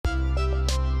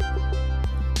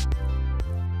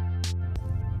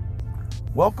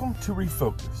Welcome to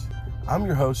Refocus. I'm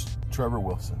your host, Trevor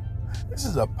Wilson. This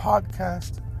is a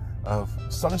podcast of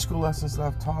Sunday school lessons that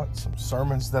I've taught, some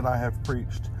sermons that I have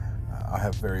preached. I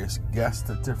have various guests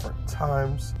at different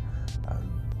times.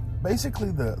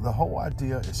 Basically, the whole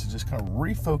idea is to just kind of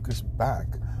refocus back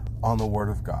on the Word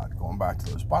of God, going back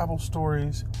to those Bible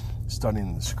stories,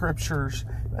 studying the Scriptures.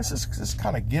 Let's just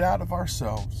kind of get out of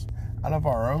ourselves, out of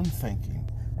our own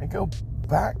thinking, and go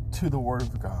back to the Word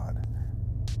of God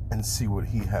and see what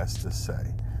He has to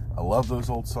say. I love those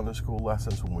old Sunday school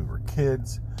lessons when we were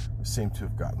kids. We seem to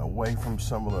have gotten away from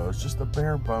some of those, just the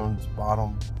bare bones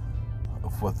bottom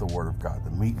of what the Word of God,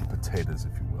 the meat and potatoes,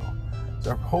 if you will.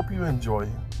 So I hope you enjoy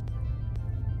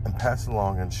and pass it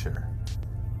along and share.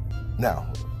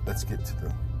 Now, let's get to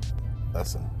the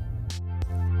lesson.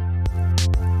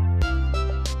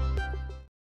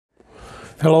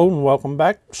 Hello and welcome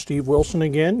back. Steve Wilson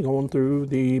again, going through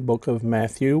the book of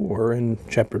Matthew. We're in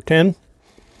chapter 10.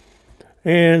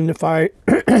 And if I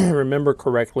remember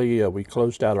correctly, we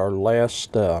closed out our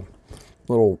last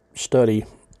little study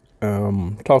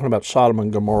talking about Sodom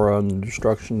and Gomorrah and the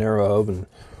destruction thereof and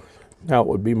how it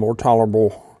would be more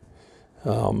tolerable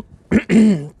for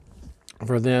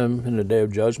them in the day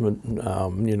of judgment,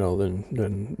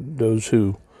 than those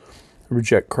who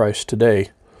reject Christ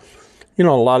today. A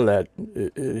lot of that,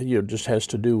 just has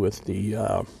to do with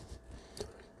the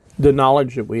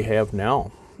knowledge that we have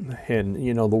now, and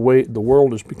the way the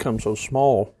world has become so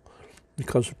small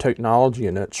because of technology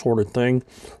and that sort of thing.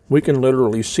 We can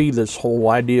literally see this whole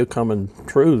idea coming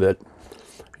true that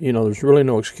there's really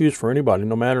no excuse for anybody,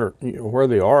 no matter where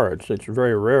they are. It's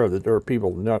very rare that there are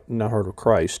people not heard of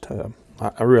Christ.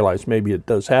 I realize maybe it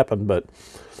does happen, but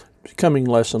it's becoming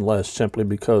less and less simply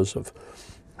because of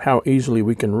how easily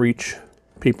we can reach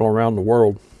people around the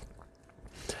world.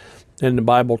 And the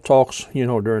Bible talks,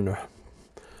 during the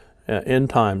end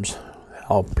times,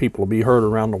 how people will be heard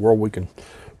around the world. We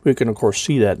can of course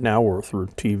see that now. We're through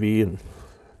TV and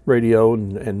radio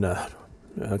and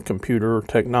computer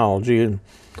technology and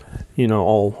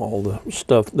all the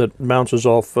stuff that bounces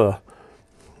off the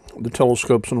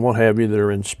telescopes and what have you that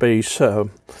are in space.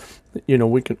 We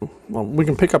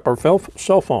can pick up our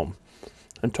cell phone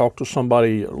and talk to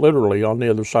somebody literally on the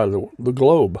other side of the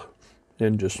globe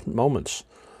in just moments.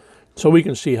 So we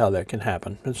can see how that can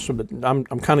happen. I'm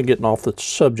kind of getting off the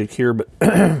subject here, but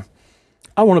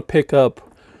I want to pick up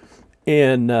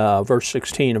in verse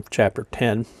 16 of chapter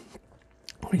 10.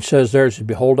 He says there,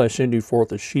 "Behold, I send you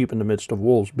forth as sheep in the midst of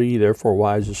wolves. Be ye therefore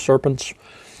wise as serpents,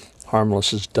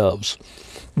 harmless as doves."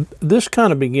 This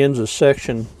kind of begins a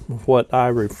section of what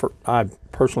I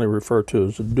personally refer to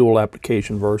as the dual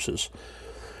application verses.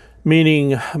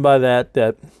 Meaning by that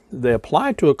they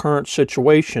apply to a current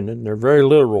situation, and they're very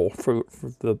literal for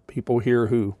the people here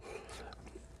who,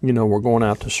 were going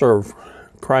out to serve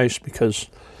Christ, because,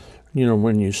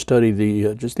 when you study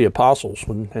the apostles,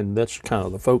 and that's kind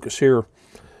of the focus here,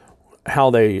 how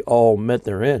they all met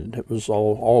their end. It was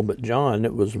all but John.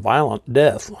 It was violent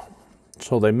death.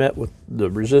 So they met with the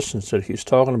resistance that he's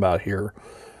talking about here.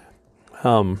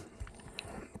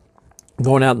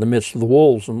 Going out in the midst of the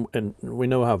wolves, and we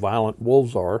know how violent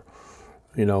wolves are,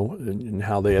 and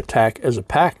how they attack as a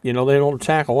pack. They don't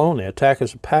attack alone; they attack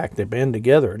as a pack. They band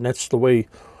together, and that's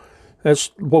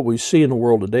what we see in the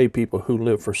world today. People who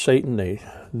live for Satan,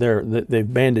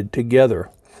 they've banded together,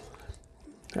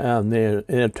 and they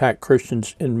attack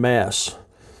Christians in mass.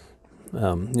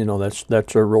 That's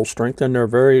their real strength, and they're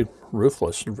very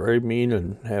ruthless, and very mean,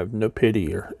 and have no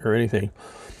pity or anything.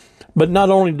 But not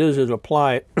only does it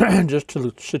apply just to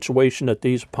the situation that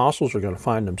these apostles are going to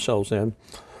find themselves in,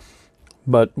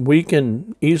 but we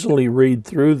can easily read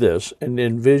through this and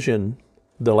envision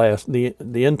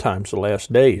the end times, the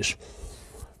last days,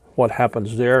 what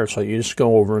happens there. So you just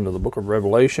go over into the book of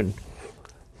Revelation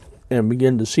and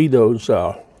begin to see those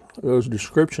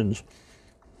descriptions,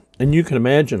 and you can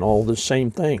imagine all the same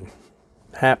thing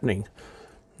happening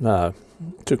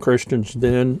to Christians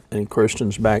then and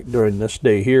Christians back during this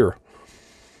day here.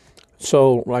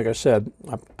 So, like I said,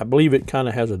 I believe it kind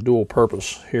of has a dual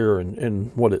purpose here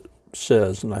in what it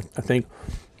says. And I think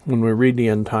when we read the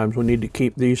end times, we need to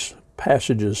keep these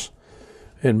passages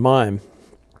in mind.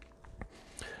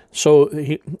 So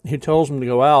he tells them to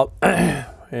go out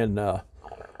and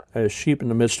as sheep in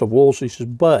the midst of wolves. He says,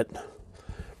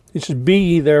 be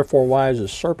ye therefore wise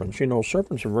as serpents.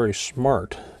 Serpents are very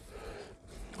smart.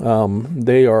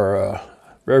 They are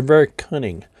very, very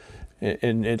cunning.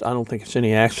 And I don't think it's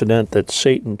any accident that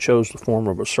Satan chose the form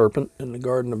of a serpent in the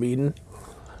Garden of Eden.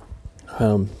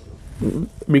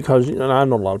 Because, and I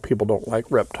know a lot of people don't like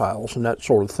reptiles and that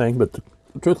sort of thing, but the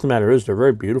truth of the matter is they're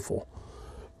very beautiful.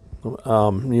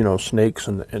 snakes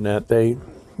and that they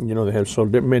have so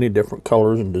many different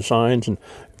colors and designs. And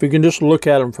if you can just look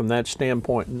at them from that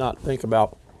standpoint and not think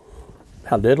about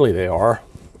how deadly they are,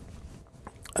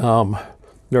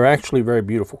 they're actually very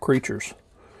beautiful creatures.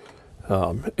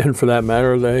 And for that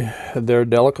matter, their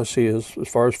delicacy as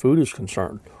far as food is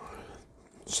concerned.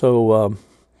 So,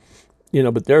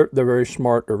 but they're very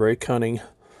smart. They're very cunning,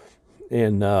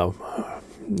 and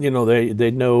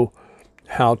they know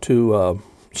how to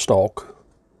stalk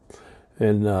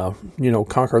and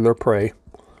conquer their prey,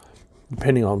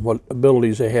 depending on what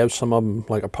abilities they have. Some of them,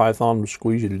 like a python, will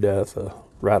squeeze you to death. A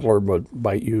rattler would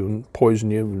bite you and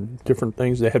poison you, and different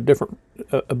things. They have different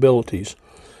abilities,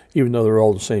 even though they're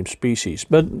all the same species.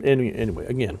 But anyway,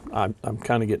 again, I'm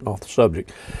kind of getting off the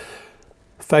subject.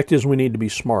 The fact is, we need to be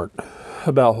smart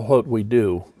about what we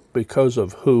do because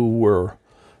of who we're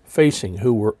facing,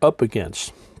 who we're up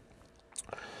against.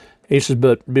 He says,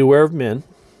 but beware of men,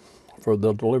 for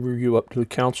they'll deliver you up to the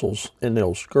councils, and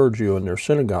they'll scourge you in their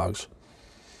synagogues.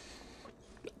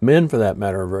 Men, for that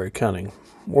matter, are very cunning.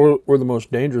 We're the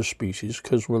most dangerous species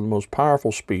because we're the most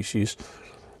powerful species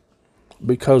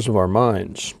because of our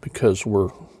minds, because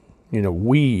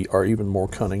we are even more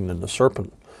cunning than the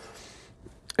serpent.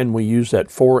 And we use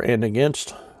that for and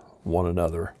against one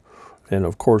another. And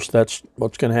of course, that's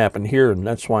what's going to happen here. And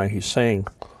that's why he's saying,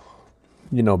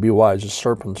 be wise as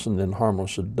serpents and then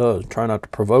harmless as doves. Try not to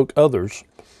provoke others,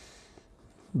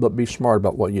 but be smart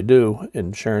about what you do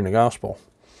in sharing the gospel.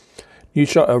 You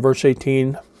shall, verse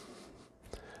 18,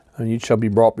 and you shall be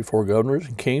brought before governors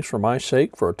and kings for my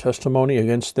sake, for a testimony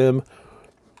against them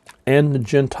and the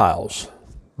Gentiles.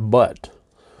 But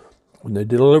when they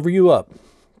deliver you up,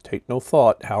 take no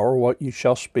thought how or what you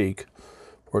shall speak,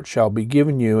 for it shall be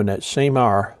given you in that same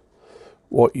hour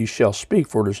what you shall speak.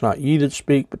 For it is not ye that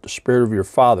speak, but the Spirit of your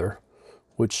Father,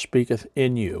 which speaketh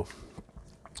in you.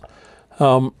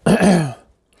 There's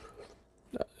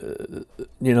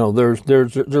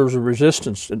a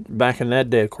resistance. Back in that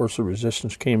day, of course, the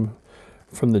resistance came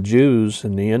from the Jews.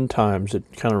 In the end times, it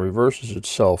kind of reverses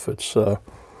itself. It's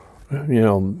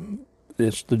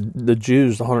it's the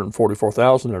Jews, the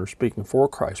 144,000 that are speaking for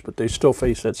Christ, but they still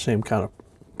face that same kind of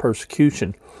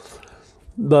persecution.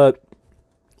 But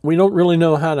we don't really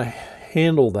know how to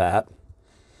handle that,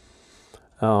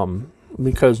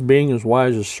 because being as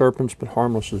wise as serpents but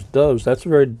harmless as doves, that's a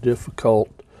very difficult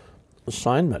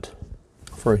assignment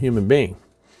for a human being.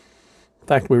 In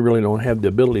fact, we really don't have the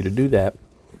ability to do that,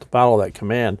 to follow that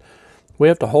command. We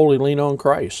have to wholly lean on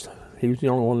Christ. He's the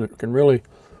only one that can really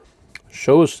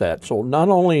show us that. So not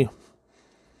only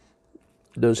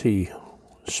does he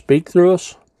speak through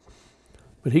us,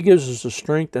 but he gives us the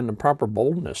strength and the proper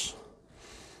boldness.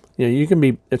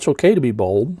 It's okay to be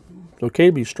bold, it's okay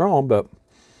to be strong, but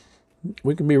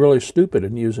we can be really stupid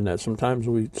in using that. Sometimes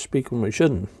we speak when we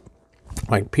shouldn't.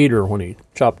 Like Peter, when he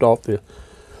chopped off the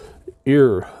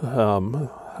ear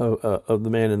of the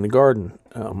man in the garden.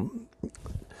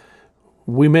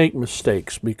 We make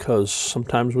mistakes because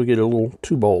sometimes we get a little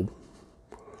too bold,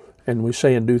 and we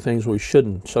say and do things we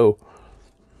shouldn't. So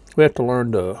we have to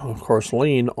learn to, of course,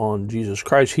 lean on Jesus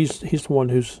Christ. He's the one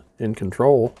who's in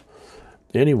control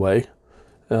anyway.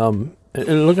 And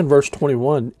look at verse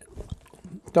 21.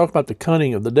 Talk about the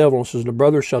cunning of the devil. It says, the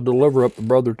brother shall deliver up the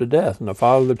brother to death, and the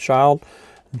father the child.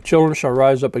 And children shall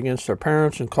rise up against their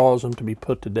parents and cause them to be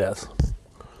put to death.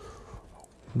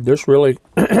 This really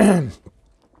kind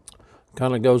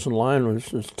of goes in line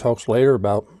with, it talks later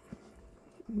about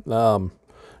your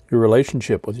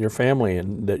relationship with your family,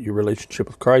 and that your relationship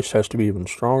with Christ has to be even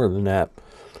stronger than that,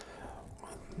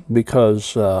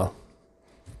 because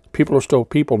people are still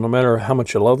people, no matter how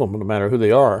much you love them, no matter who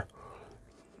they are.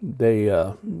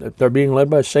 If they're being led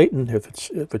by Satan, if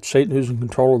it's Satan who's in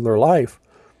control of their life,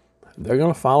 they're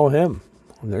going to follow him,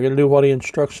 and they're going to do what he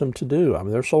instructs them to do. I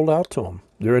mean, they're sold out to him.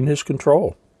 They're in his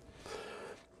control.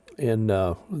 And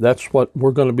that's what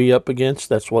we're going to be up against.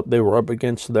 That's what they were up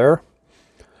against there.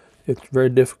 It's very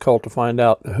difficult to find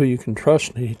out who you can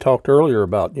trust. He talked earlier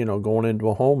about, going into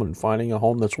a home and finding a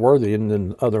home that's worthy, and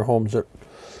then other homes that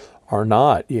are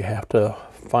not. You have to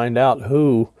find out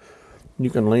who you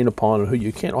can lean upon and who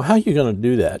you can't. Well, how are you going to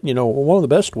do that? One of the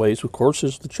best ways, of course,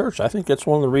 is the church. I think that's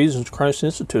one of the reasons Christ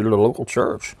instituted a local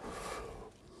church,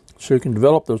 so you can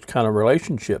develop those kind of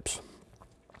relationships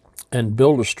and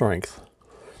build a strength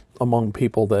among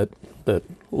people that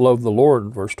love the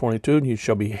Lord. Verse 22, and you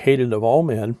shall be hated of all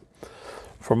men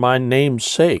for my name's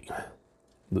sake,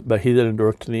 but he that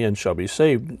endureth to the end shall be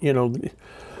saved.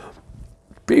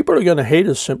 People are going to hate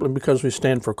us simply because we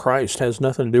stand for Christ. It has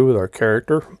nothing to do with our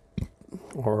character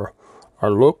or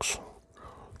our looks.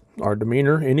 our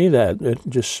demeanor, any of that. It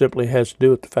just simply has to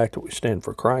do with the fact that we stand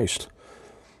for Christ.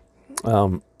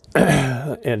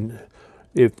 And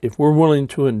if we're willing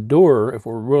to endure, if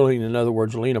we're willing, in other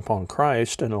words, lean upon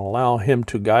Christ and allow Him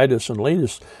to guide us and lead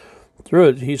us through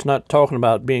it, He's not talking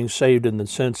about being saved in the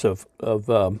sense of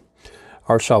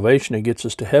our salvation that gets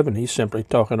us to heaven. He's simply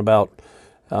talking about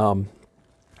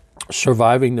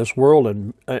surviving this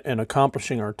world and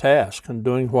accomplishing our task and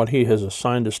doing what He has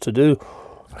assigned us to do.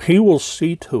 He will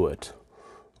see to it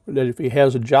that if He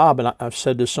has a job, and I've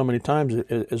said this so many times,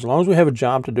 as long as we have a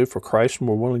job to do for Christ and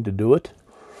we're willing to do it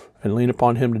and lean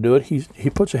upon Him to do it, He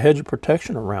puts a hedge of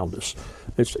protection around us.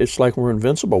 It's like we're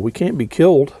invincible. We can't be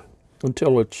killed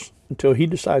until He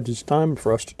decides it's time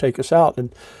for us to take us out.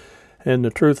 And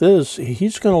the truth is,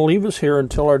 He's going to leave us here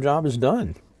until our job is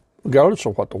done, regardless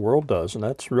of what the world does. And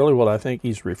that's really what I think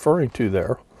He's referring to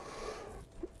there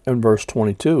in verse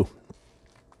 22.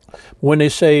 When they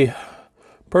say,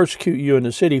 persecute you in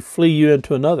the city, flee you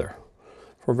into another.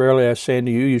 For verily I say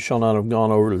unto you, you shall not have gone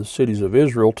over to the cities of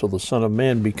Israel till the Son of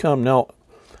Man be come. Now,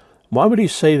 why would He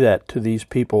say that to these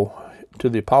people, to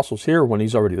the apostles here, when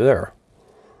He's already there?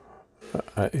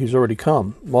 He's already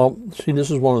come. Well, see,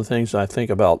 this is one of the things I think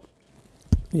about,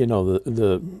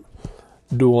 the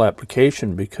dual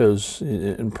application, because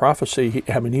in prophecy,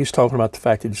 He's talking about the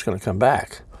fact that He's going to come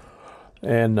back.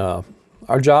 And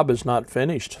our job is not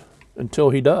finished until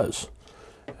He does.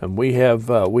 And we have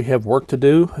work to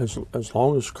do. As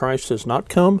long as Christ has not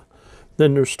come,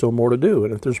 then there's still more to do.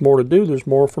 And if there's more to do, there's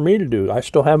more for me to do. I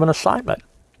still have an assignment.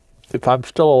 If I'm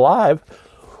still alive,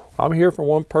 I'm here for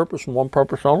one purpose and one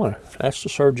purpose only. That's to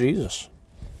serve Jesus,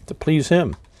 to please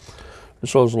Him. And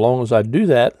so as long as I do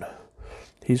that,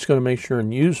 He's going to make sure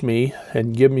and use me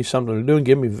and give me something to do and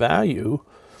give me value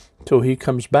till He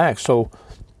comes back. So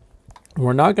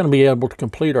we're not going to be able to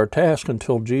complete our task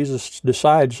until Jesus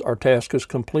decides our task is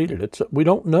completed. We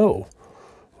don't know,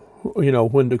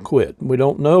 when to quit. We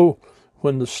don't know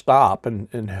when to stop and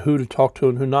who to talk to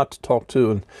and who not to talk to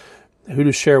and who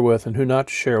to share with and who not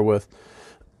to share with.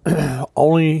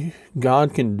 Only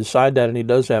God can decide that, and He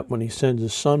does that when He sends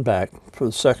His Son back for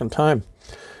the second time.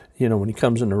 When He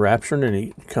comes in the rapture, and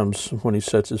He comes when He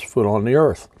sets His foot on the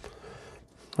earth.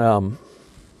 Then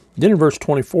in verse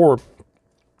 24,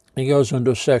 He goes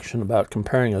into a section about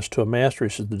comparing us to a master. He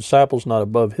says, the disciple's not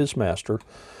above his master,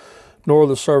 nor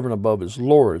the servant above his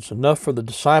Lord. It's enough for the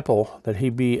disciple that he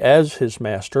be as his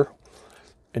master,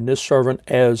 and this servant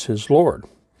as his Lord.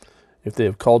 If they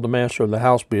have called the master of the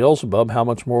house Beelzebub, how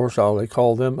much more shall they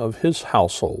call them of his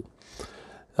household?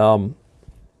 As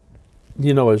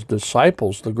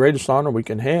disciples, the greatest honor we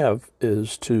can have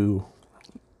is to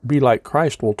be like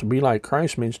Christ. Well, to be like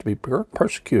Christ means to be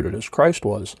persecuted as Christ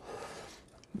was.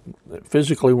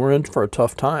 Physically, we're in for a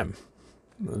tough time.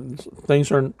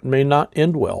 Things may not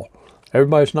end well.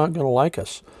 Everybody's not going to like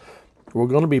us. We're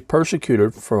going to be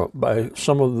persecuted by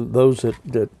some of those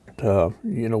that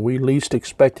we least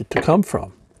expect it to come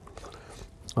from.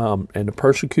 And the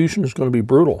persecution is going to be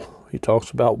brutal. He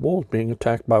talks about wolves, being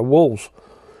attacked by wolves.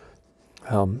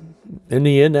 In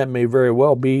the end, that may very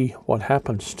well be what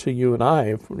happens to you and I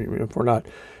if we're not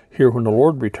here when the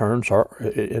Lord returns,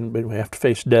 and we have to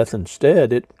face death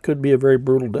instead. It could be a very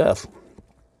brutal death.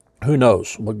 Who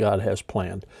knows what God has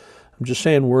planned? I'm just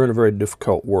saying we're in a very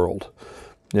difficult world.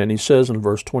 And He says in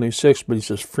verse 26, but He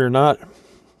says, fear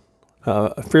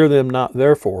them not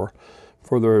therefore,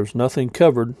 for there is nothing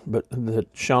covered but that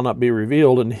shall not be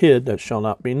revealed, and hid that shall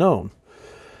not be known.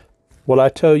 What I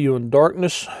tell you in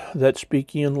darkness, that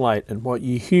speak ye in light, and what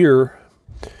ye hear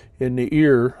in the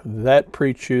ear, that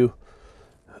preach you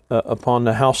upon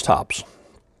the housetops.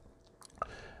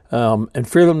 And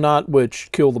fear them not which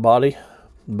kill the body,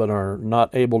 but are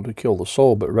not able to kill the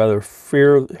soul, but rather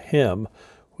fear Him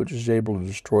which is able to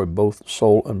destroy both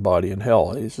soul and body in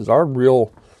hell. He says our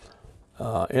real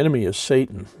enemy is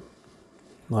Satan.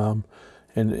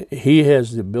 And he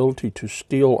has the ability to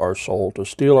steal our soul, to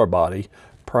steal our body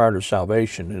prior to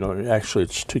salvation. Actually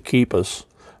it's to keep us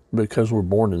because we're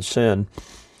born in sin.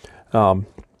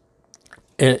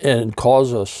 And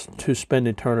cause us to spend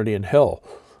eternity in hell.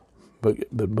 But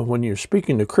when you're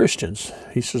speaking to Christians,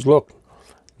 He says, look,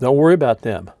 don't worry about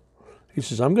them. He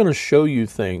says, I'm going to show you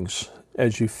things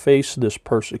as you face this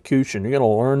persecution. You're going to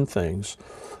learn things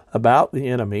about the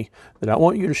enemy that I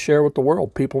want you to share with the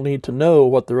world. People need to know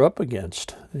what they're up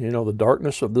against. The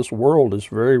darkness of this world is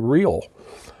very real.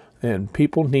 And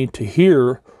people need to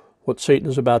hear what Satan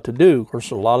is about to do. Of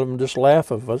course, a lot of them just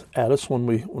laugh at us when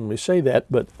we say that,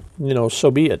 but,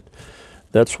 so be it.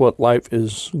 That's what life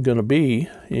is going to be,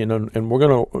 and we're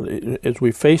going to, as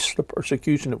we face the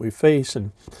persecution that we face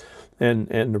and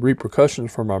the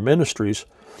repercussions from our ministries,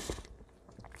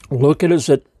 Look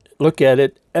at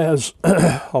it as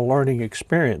a learning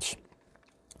experience.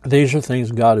 These are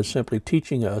things God is simply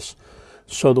teaching us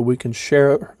so that we can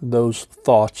share those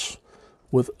thoughts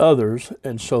with others,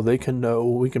 and so they can know,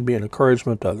 we can be an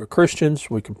encouragement to other Christians.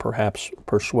 We can perhaps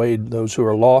persuade those who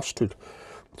are lost to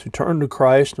turn to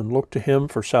Christ and look to Him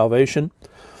for salvation.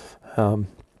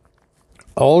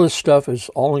 All this stuff is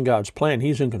all in God's plan.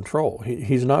 He's in control.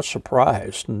 He's not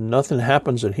surprised. Nothing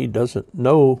happens that He doesn't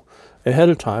know ahead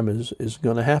of time is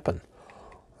going to happen.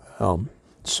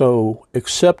 So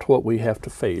accept what we have to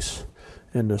face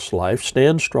in this life.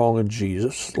 Stand strong in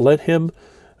Jesus. Let Him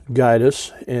guide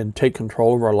us and take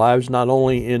control of our lives, not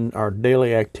only in our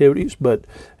daily activities, but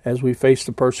as we face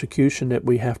the persecution that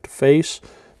we have to face.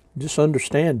 Just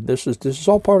understand this is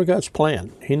all part of God's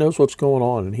plan. He knows what's going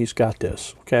on, and He's got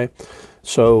this. Okay,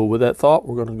 so with that thought,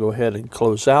 we're going to go ahead and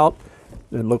close out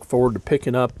and look forward to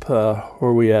picking up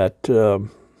where we at.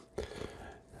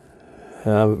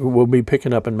 We'll be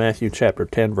picking up in Matthew chapter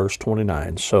 10, verse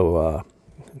 29. So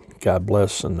God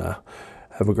bless, and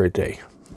have a great day.